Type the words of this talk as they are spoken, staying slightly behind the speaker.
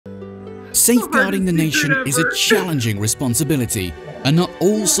Safeguarding the nation is a challenging responsibility, and not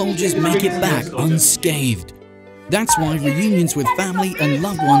all soldiers make it back unscathed. That's why reunions with family and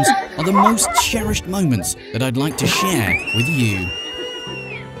loved ones are the most cherished moments that I'd like to share with you.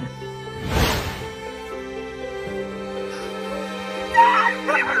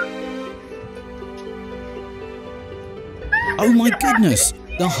 Oh my goodness!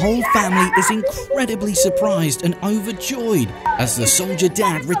 The whole family is incredibly surprised and overjoyed as the soldier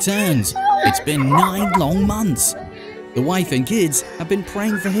dad returns. It's been 9 long months. The wife and kids have been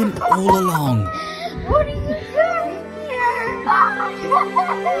praying for him all along. What are you doing here?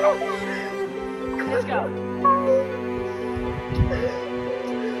 Let's go.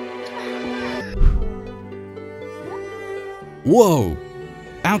 Whoa!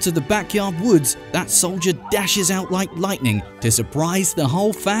 Out of the backyard woods, that soldier dashes out like lightning to surprise the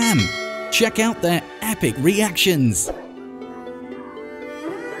whole fam. Check out their epic reactions.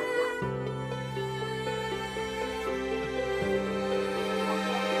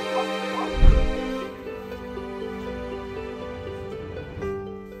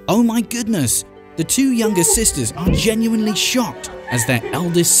 Oh my goodness! The 2 younger sisters are genuinely shocked as their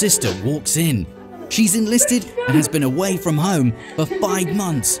eldest sister walks in. She's enlisted and has been away from home for 5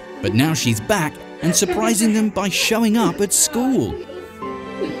 months, but now she's back and surprising them by showing up at school.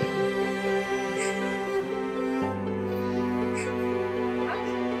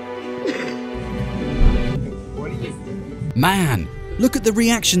 Man, look at the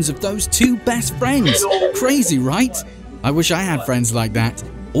reactions of those 2 best friends. Crazy, right? I wish I had friends like that,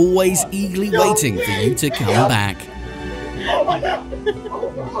 always eagerly waiting for you to come back.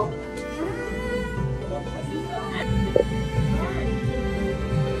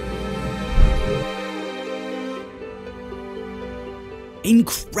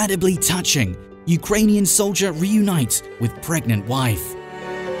 Incredibly touching. Ukrainian soldier reunites with pregnant wife.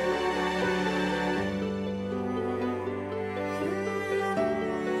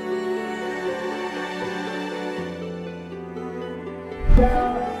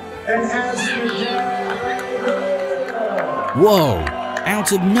 Whoa!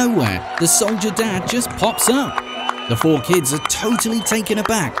 Out of nowhere, the soldier dad just pops up. The 4 kids are totally taken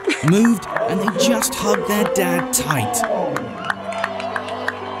aback, moved, and they just hug their dad tight.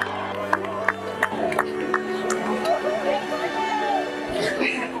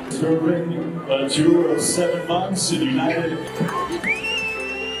 Serving a tour of 7 months in United.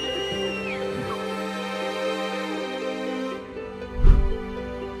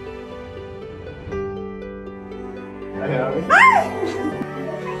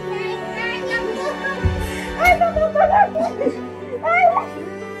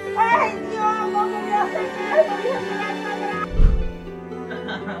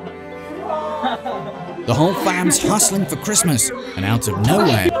 The whole fam's hustling for Christmas, and out of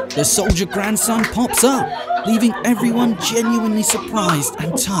nowhere, the soldier grandson pops up, leaving everyone genuinely surprised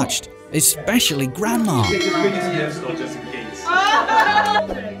and touched, especially Grandma. Are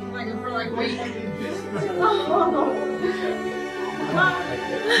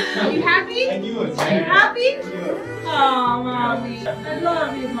you happy? Are you happy? Oh, Mommy. I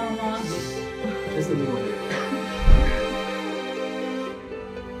love you, Mama.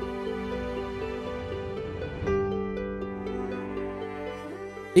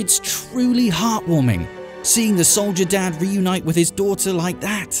 It's truly heartwarming, seeing the soldier dad reunite with his daughter like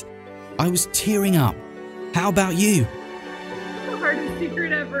that. I was tearing up. How about you? The hardest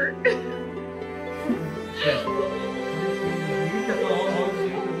secret ever.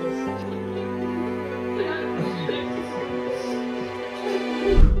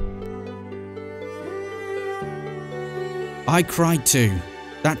 I cried too.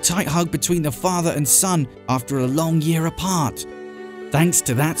 That tight hug between the father and son after a long year apart. Thanks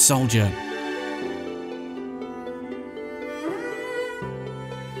to that soldier.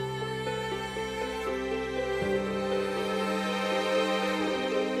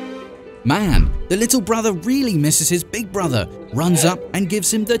 Man, the little brother really misses his big brother, runs up and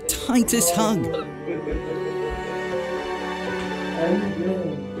gives him the tightest hug.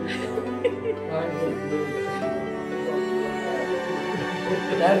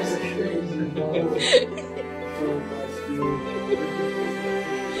 That is crazy.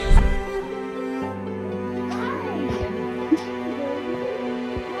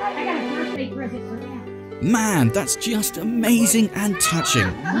 Man, that's just amazing and touching.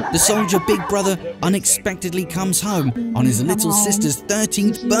 The soldier big brother unexpectedly comes home on his little sister's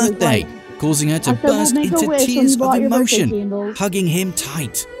 13th birthday, causing her to burst into tears of emotion, hugging him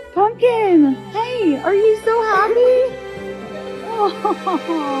tight. Pumpkin, hey, are you so happy? Oh.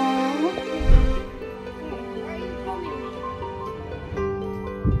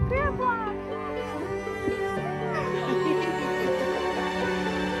 Grandpa!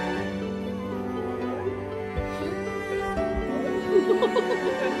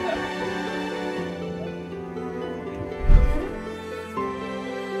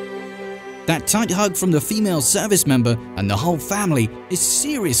 That tight hug from the female service member and the whole family is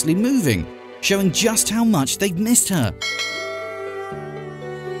seriously moving, showing just how much they've missed her.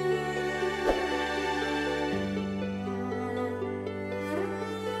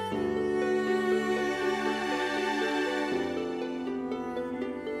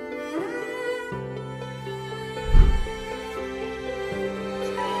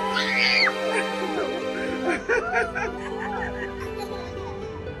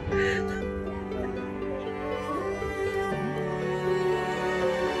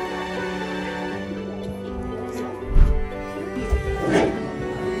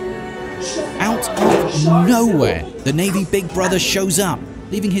 Out of nowhere, the Navy big brother shows up,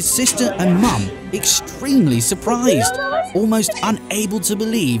 leaving his sister and mum extremely surprised, almost unable to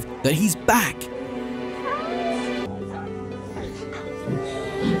believe that he's back.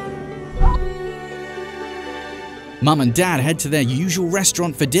 Mum and Dad head to their usual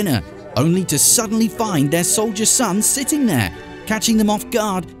restaurant for dinner, only to suddenly find their soldier son sitting there, catching them off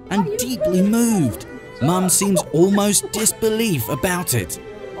guard and deeply moved. Mum seems almost disbelief about it.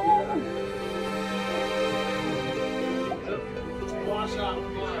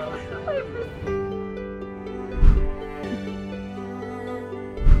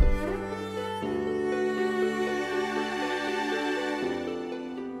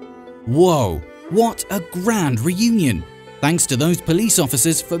 Whoa, what a grand reunion! Thanks to those police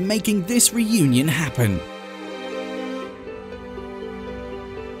officers for making this reunion happen.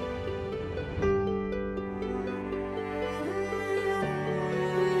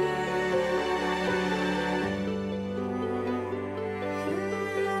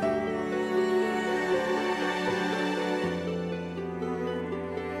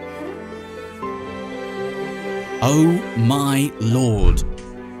 Oh my Lord!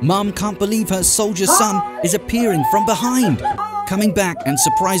 Mum can't believe her soldier son is appearing from behind. Coming back and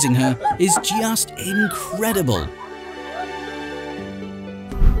surprising her is just incredible.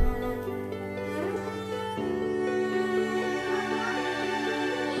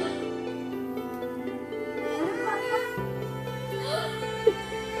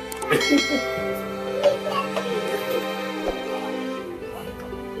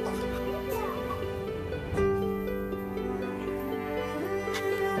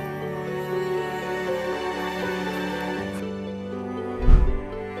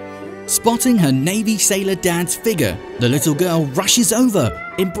 Spotting her Navy sailor dad's figure, the little girl rushes over,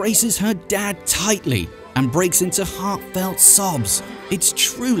 embraces her dad tightly, and breaks into heartfelt sobs. It's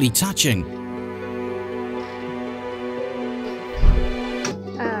truly touching.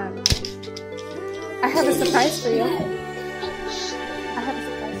 I have a surprise for you.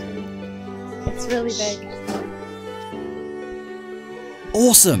 It's really big.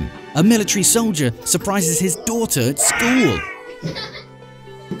 Awesome! A military soldier surprises his daughter at school.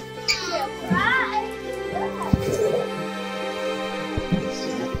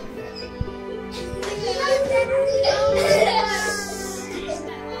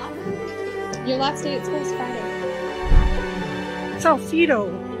 Your last day at school is Friday. Salfido.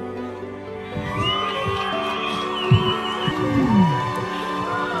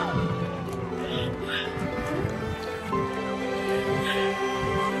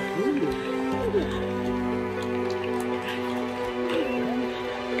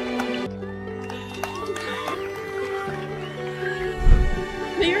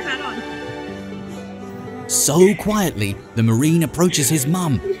 Put your hat on. So quietly, the Marine approaches his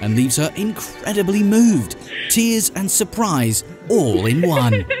mum and leaves her incredibly moved. Tears and surprise all in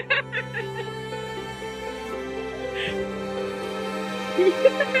one.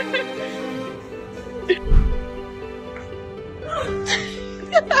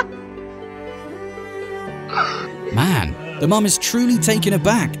 Man, the mum is truly taken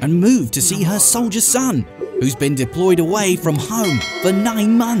aback and moved to see her soldier son, who's been deployed away from home for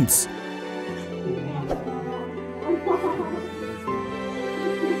 9 months.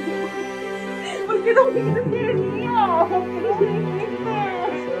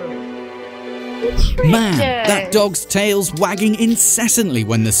 Man, that dog's tail's wagging incessantly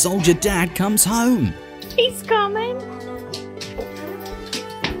when the soldier dad comes home. He's coming.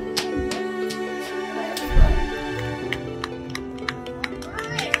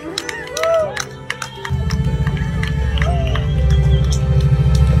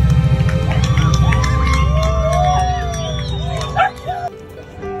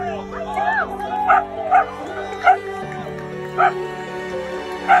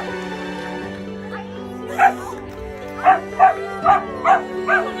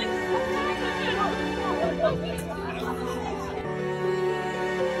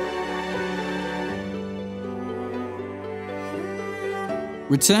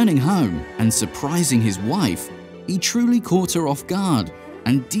 Returning home and surprising his wife, he truly caught her off guard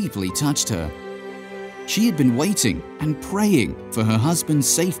and deeply touched her. She had been waiting and praying for her husband's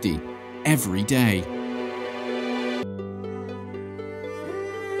safety every day.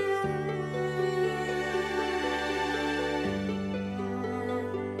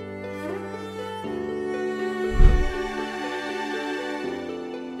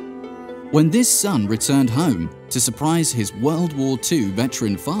 When this son returned home to surprise his World War II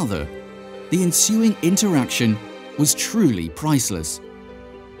veteran father, the ensuing interaction was truly priceless.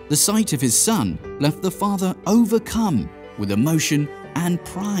 The sight of his son left the father overcome with emotion and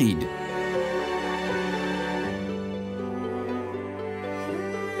pride.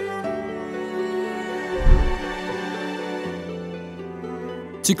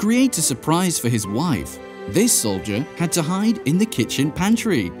 To create a surprise for his wife, this soldier had to hide in the kitchen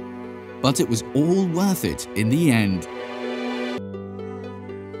pantry. But it was all worth it in the end.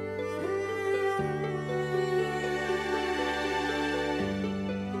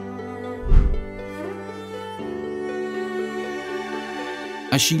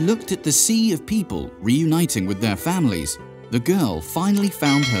 As she looked at the sea of people reuniting with their families, the girl finally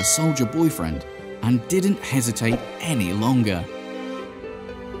found her soldier boyfriend and didn't hesitate any longer.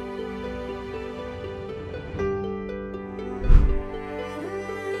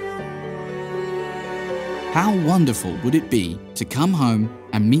 How wonderful would it be to come home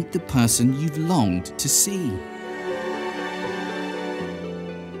and meet the person you've longed to see?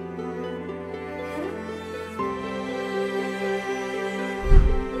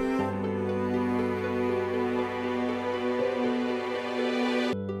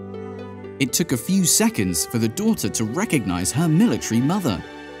 It took a few seconds for the daughter to recognize her military mother,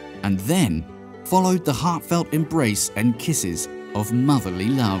 and then followed the heartfelt embrace and kisses of motherly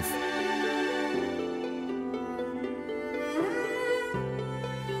love.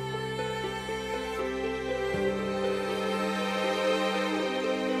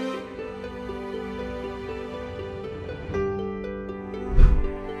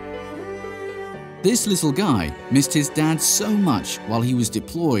 This little guy missed his dad so much while he was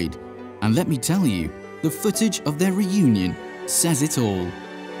deployed, and let me tell you, the footage of their reunion says it all.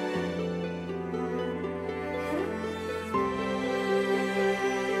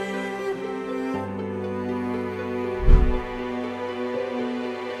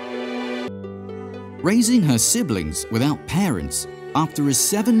 Raising her siblings without parents, after a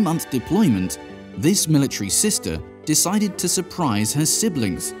 7-month deployment, this military sister decided to surprise her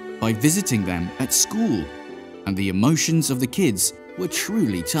siblings by visiting them at school, and the emotions of the kids were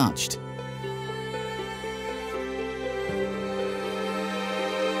truly touched.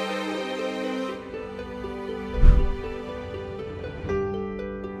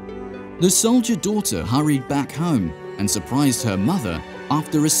 The soldier daughter hurried back home and surprised her mother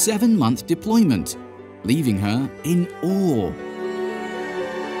after a 7-month deployment, leaving her in awe.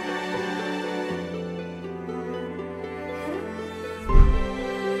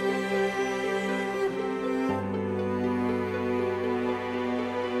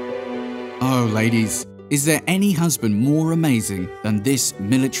 Oh, ladies, is there any husband more amazing than this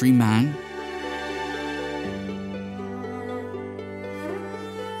military man?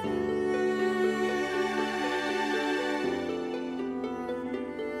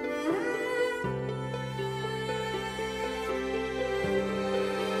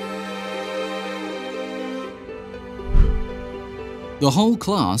 The whole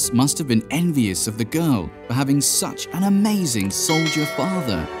class must have been envious of the girl for having such an amazing soldier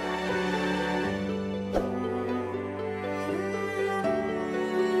father.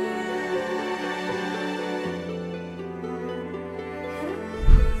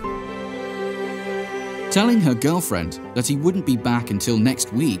 Telling her girlfriend that he wouldn't be back until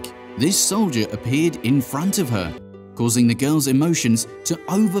next week, this soldier appeared in front of her, causing the girl's emotions to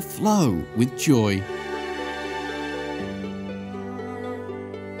overflow with joy.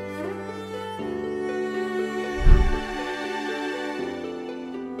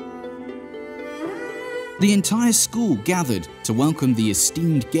 The entire school gathered to welcome the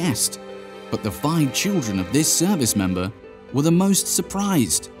esteemed guest, but the 5 children of this service member were the most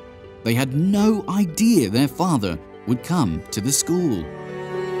surprised. They had no idea their father would come to the school.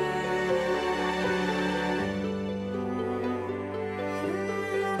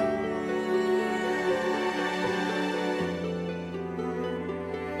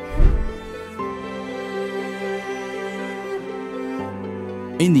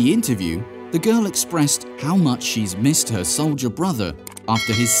 In the interview, the girl expressed how much she's missed her soldier brother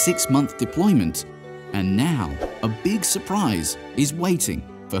after his 6-month deployment, and now a big surprise is waiting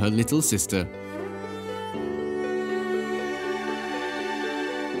for her little sister.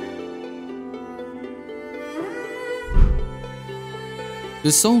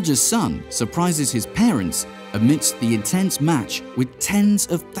 The soldier's son surprises his parents amidst the intense match with tens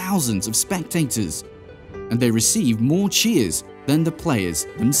of thousands of spectators, and they receive more cheers than the players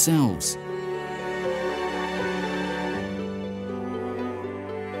themselves.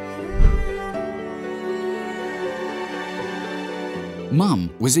 Mum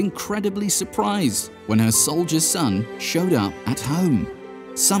was incredibly surprised when her soldier son showed up at home,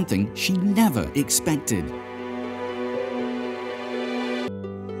 something she never expected.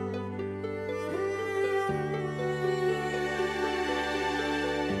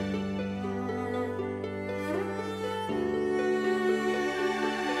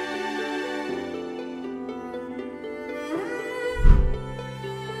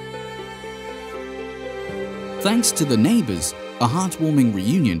 Thanks to the neighbors, a heartwarming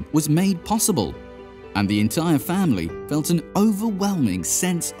reunion was made possible, and the entire family felt an overwhelming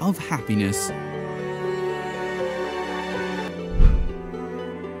sense of happiness.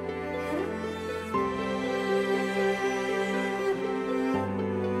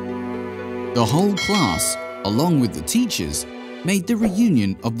 The whole class, along with the teachers, made the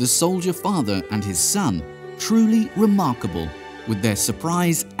reunion of the soldier father and his son truly remarkable with their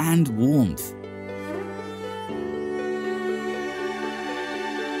surprise and warmth.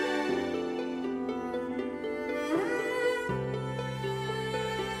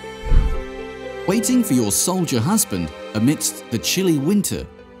 Waiting for your soldier husband amidst the chilly winter,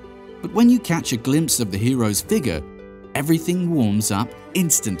 but when you catch a glimpse of the hero's figure, everything warms up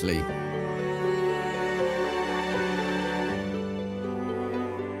instantly.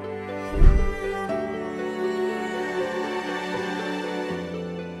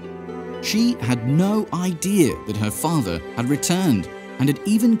 She had no idea that her father had returned and had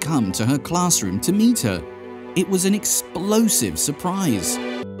even come to her classroom to meet her. It was an explosive surprise.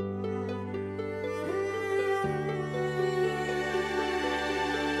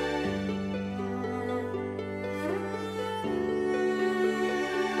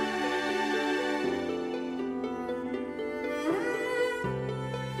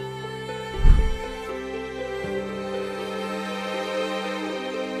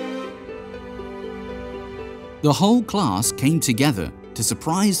 The whole class came together to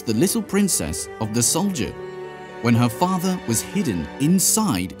surprise the little princess of the soldier when her father was hidden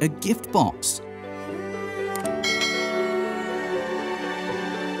inside a gift box.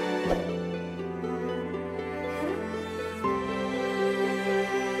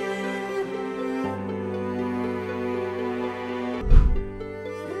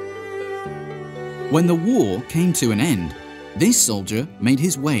 When the war came to an end, this soldier made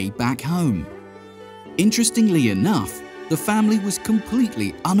his way back home. Interestingly enough, the family was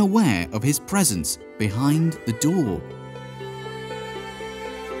completely unaware of his presence behind the door.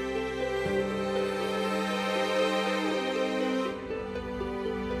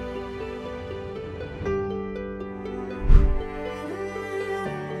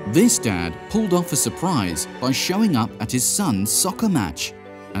 This dad pulled off a surprise by showing up at his son's soccer match.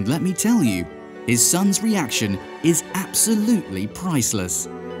 And let me tell you, his son's reaction is absolutely priceless.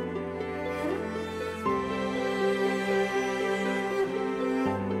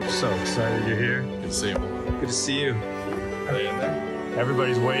 So excited you're here. Good to see you. Good to see you. Are they in there?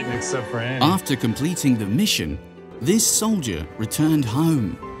 Everybody's waiting except for Annie. After completing the mission, this soldier returned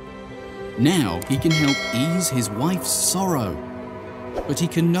home. Now he can help ease his wife's sorrow, but he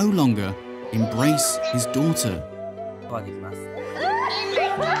can no longer embrace his daughter.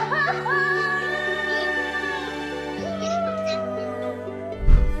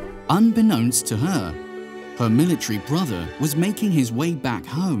 Unbeknownst to her, her military brother was making his way back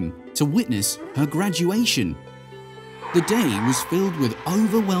home to witness her graduation. The day was filled with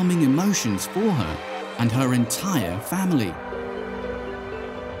overwhelming emotions for her and her entire family.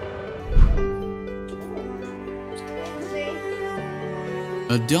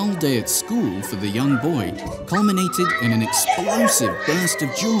 A dull day at school for the young boy culminated in an explosive burst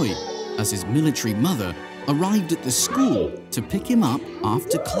of joy as his military mother arrived at the school to pick him up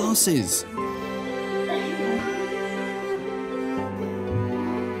after classes.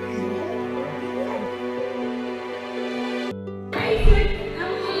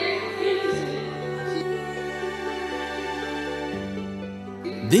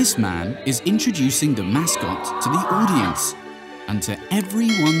 This man is introducing the mascot to the audience, and to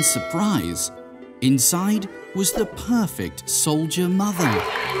everyone's surprise, inside was the perfect soldier mother.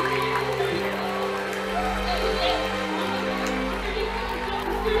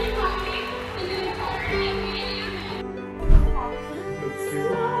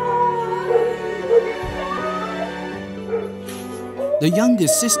 The younger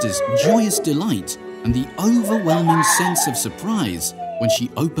sister's joyous delight and the overwhelming sense of surprise when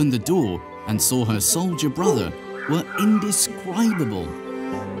she opened the door and saw her soldier brother were indescribable.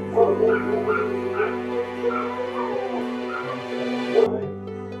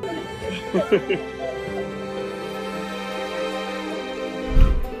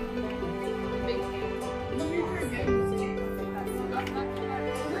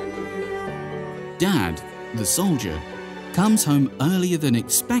 Dad, the soldier, comes home earlier than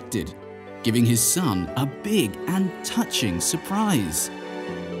expected, giving his son a big and touching surprise.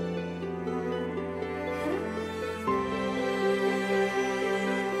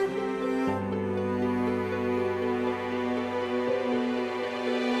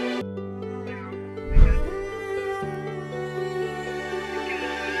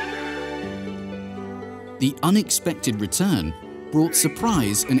 The unexpected return brought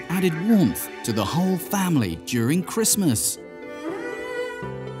surprise and added warmth to the whole family during Christmas.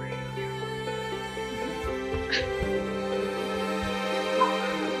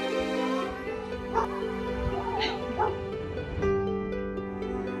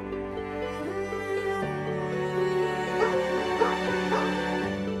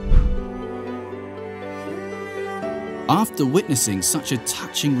 After witnessing such a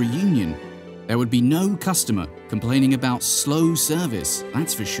touching reunion, there would be no customer complaining about slow service,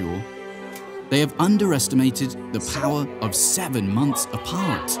 that's for sure. They have underestimated the power of 7 months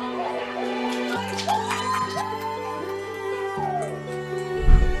apart.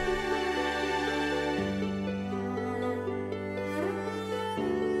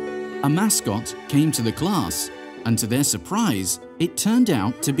 A mascot came to the class, and to their surprise, it turned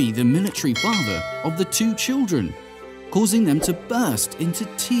out to be the military father of the 2 children, causing them to burst into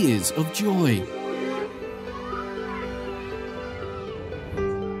tears of joy.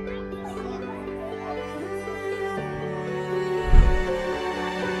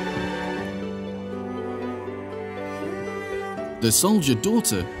 The soldier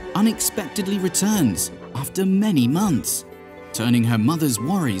daughter unexpectedly returns after many months, turning her mother's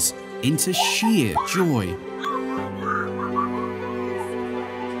worries into sheer joy.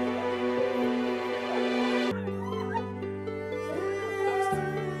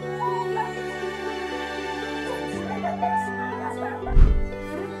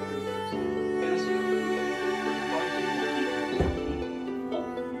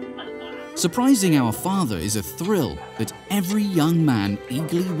 Surprising our father is a thrill that every young man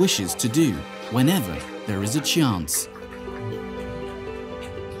eagerly wishes to do whenever there is a chance.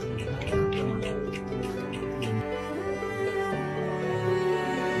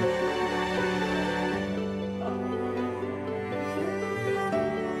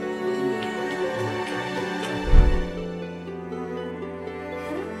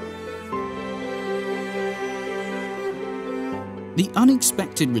 The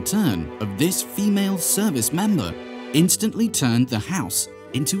unexpected return of this female service member instantly turned the house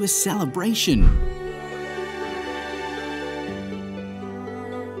into a celebration.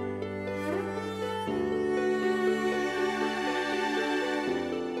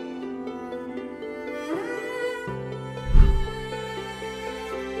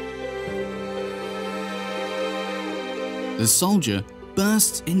 The soldier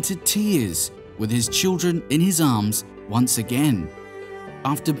bursts into tears with his children in his arms once again,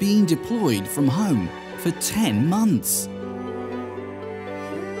 after being deployed from home for 10 months.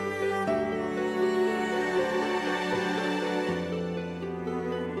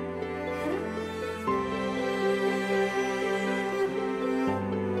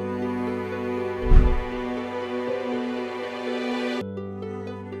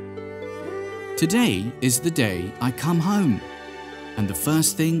 Today is the day I come home, and the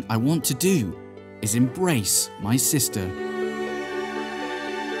first thing I want to do is embrace my sister.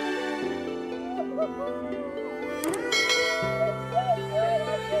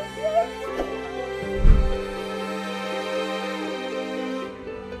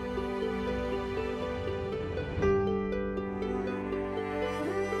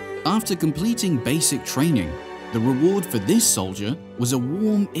 After completing basic training, the reward for this soldier was a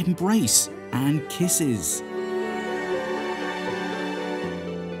warm embrace and kisses.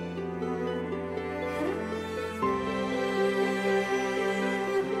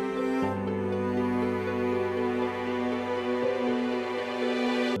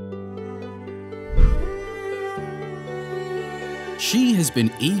 She has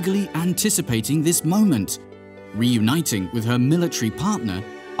been eagerly anticipating this moment, reuniting with her military partner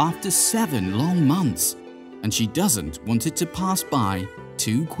after 7 long months, and she doesn't want it to pass by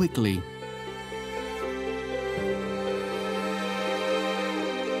too quickly.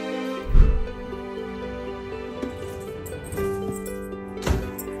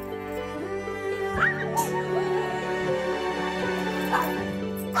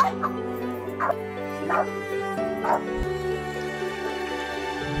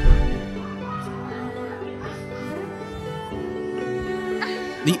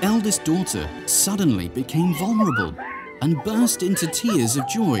 The eldest daughter suddenly became vulnerable and burst into tears of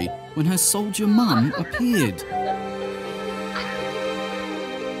joy when her soldier mum appeared.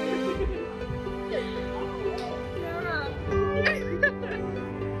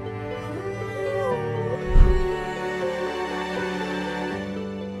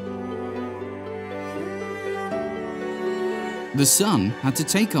 The son had to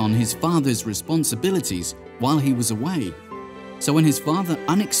take on his father's responsibilities while he was away. So when his father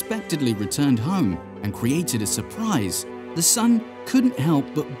unexpectedly returned home and created a surprise, the son couldn't help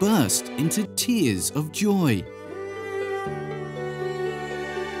but burst into tears of joy.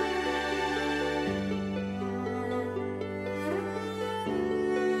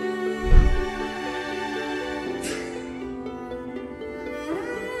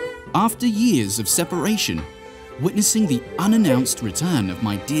 After years of separation, witnessing the unannounced return of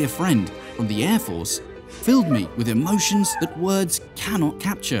my dear friend from the Air Force filled me with emotions that words cannot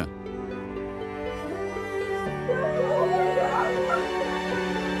capture.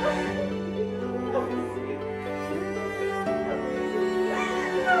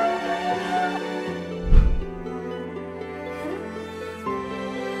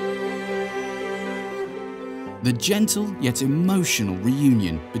 The gentle yet emotional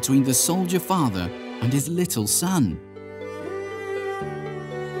reunion between the soldier father and his little son.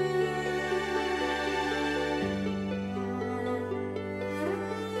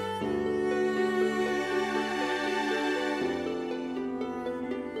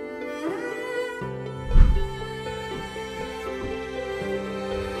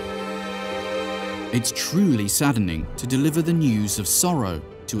 It's truly saddening to deliver the news of sorrow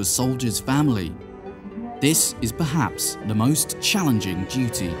to a soldier's family. This is perhaps the most challenging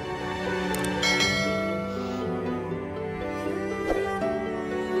duty.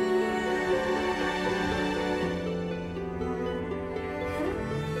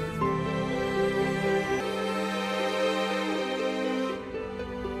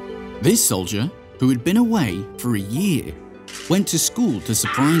 This soldier, who had been away for a year, went to school to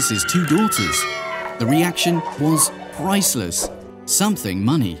surprise his two daughters. The reaction was priceless, something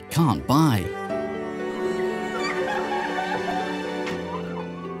money can't buy.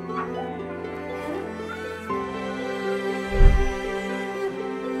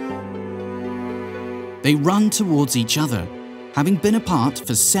 They run towards each other, having been apart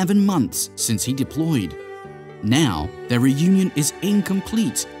for 7 months since he deployed. Now, their reunion is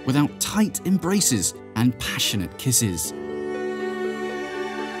incomplete without tight embraces and passionate kisses.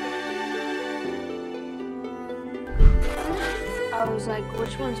 I was like,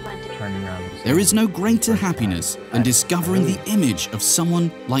 which one's my dad? Turning around. There is no greater happiness than discovering the image of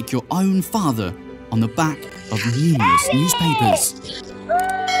someone like your own father on the back of numerous newspapers.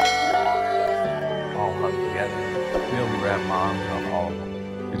 All hugged together. Be able to grab my arms around all of them.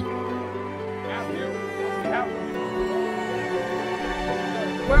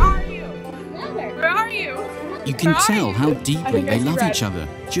 Where are you? Where are you? You can tell how deeply they love each other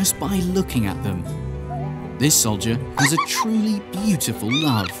just by looking at them. This soldier has a truly beautiful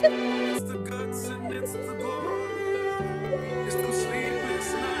love.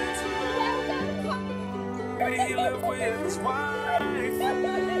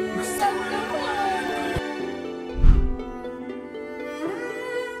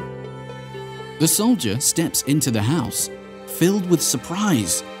 The soldier steps into the house, filled with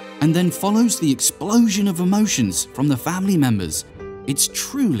surprise, and then follows the explosion of emotions from the family members. It's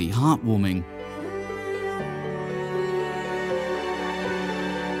truly heartwarming.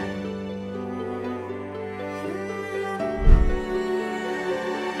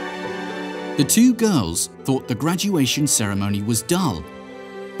 The two girls thought the graduation ceremony was dull,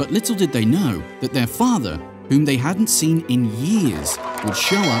 but little did they know that their father, whom they hadn't seen in years, would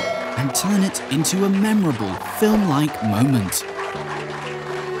show up and turn it into a memorable film-like moment.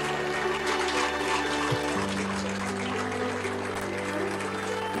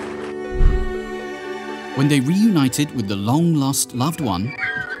 When they reunited with the long-lost loved one,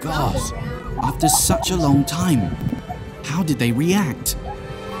 God, after such a long time, how did they react?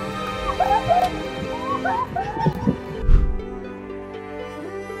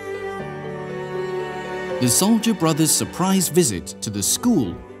 The soldier brother's surprise visit to the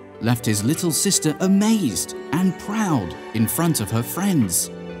school left his little sister amazed and proud in front of her friends.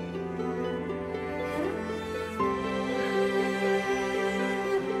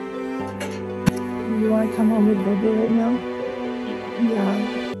 You want to come home with Bubba right now?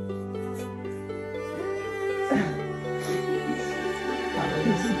 Yeah.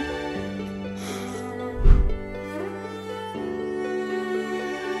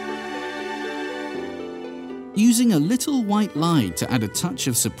 Using a little white lie to add a touch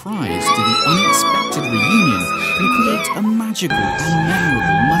of surprise to the unexpected reunion can create a magical and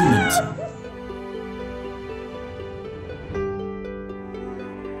memorable moment.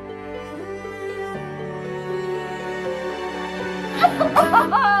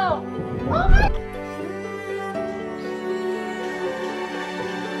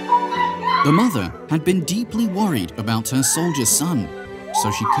 The mother had been deeply worried about her soldier son, so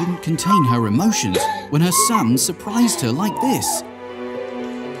she couldn't contain her emotions when her son surprised her like this.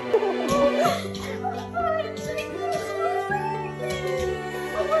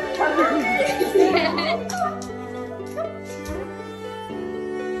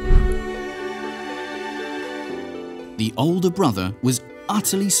 The older brother was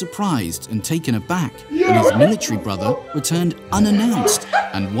utterly surprised and taken aback when his military brother returned unannounced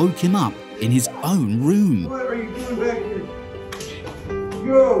and woke him up in his own room. What are you doing back here?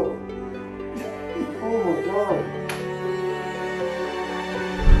 Yo! Oh my God.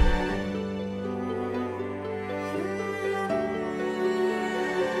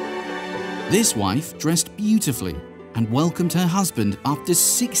 This wife dressed beautifully and welcomed her husband after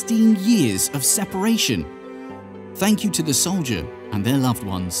 16 years of separation. Thank you to the soldier and their loved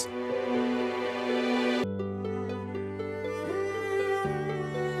ones.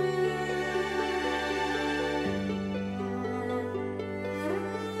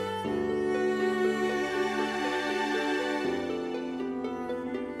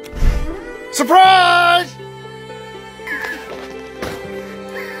 Surprise!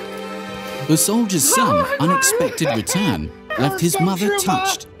 The soldier's son's unexpected return left his mother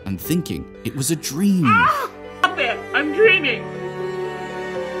touched and thinking it was a dream. Stop it! I'm dreaming!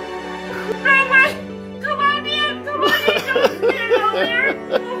 Come on in! Come on in! Don't stand out there!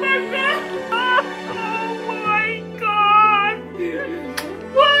 Oh my God! Oh my God!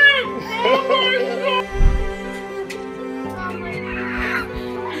 What? Oh my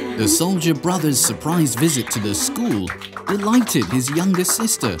God! The soldier brother's surprise visit to the school delighted his younger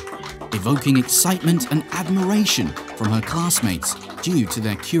sister, evoking excitement and admiration from her classmates due to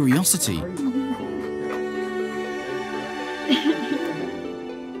their curiosity.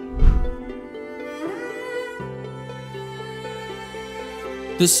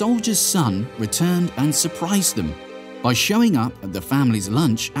 The soldier's son returned and surprised them by showing up at the family's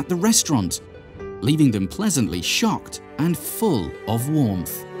lunch at the restaurant, leaving them pleasantly shocked and full of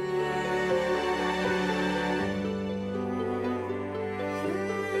warmth.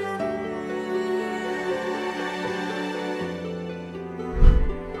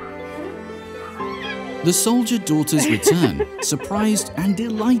 The soldier daughter's return surprised and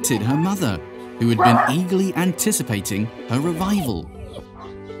delighted her mother, who had been eagerly anticipating her arrival.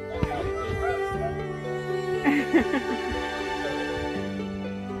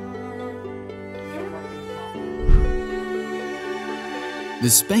 The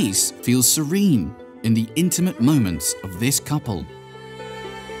space feels serene in the intimate moments of this couple.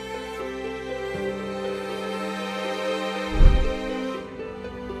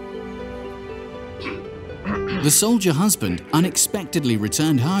 The soldier husband unexpectedly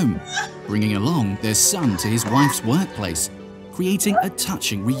returned home, bringing along their son to his wife's workplace, creating a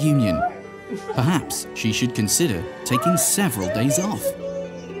touching reunion. Perhaps she should consider taking several days off.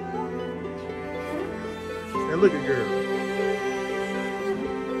 Hey, look at girl.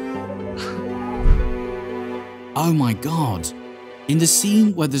 Oh my God! In the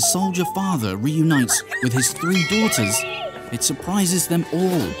scene where the soldier father reunites with his 3 daughters, it surprises them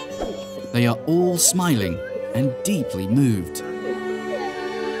all. They are all smiling and deeply moved.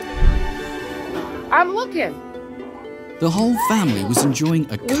 I'm looking. The whole family was enjoying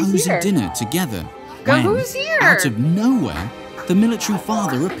a cozy dinner together when, Who's here? out of nowhere, the military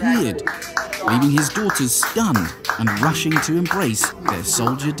father appeared, leaving his daughters stunned and rushing to embrace their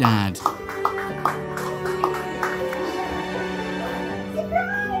soldier dad.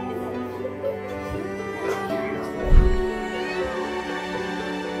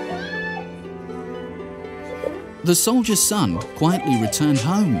 The soldier's son quietly returned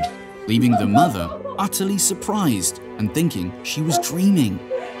home, leaving the mother utterly surprised and thinking she was dreaming.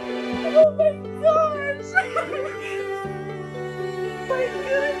 Oh my gosh! My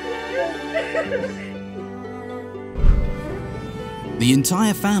goodness! The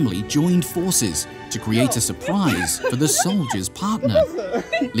entire family joined forces to create a surprise for the soldier's partner,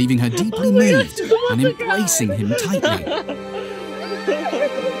 leaving her deeply moved and embracing him tightly.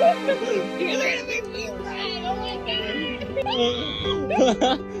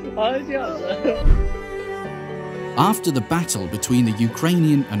 After the battle between the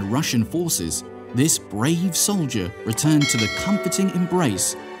Ukrainian and Russian forces, this brave soldier returned to the comforting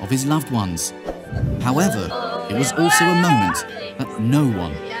embrace of his loved ones. However, it was also a moment that no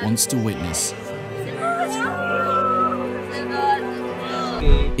one wants to witness.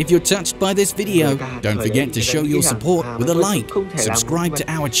 If you're touched by this video, don't forget to show your support with a like, subscribe to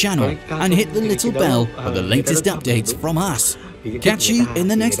our channel, and hit the little bell for the latest updates from us. Catch you in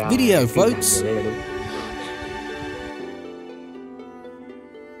the next video, folks!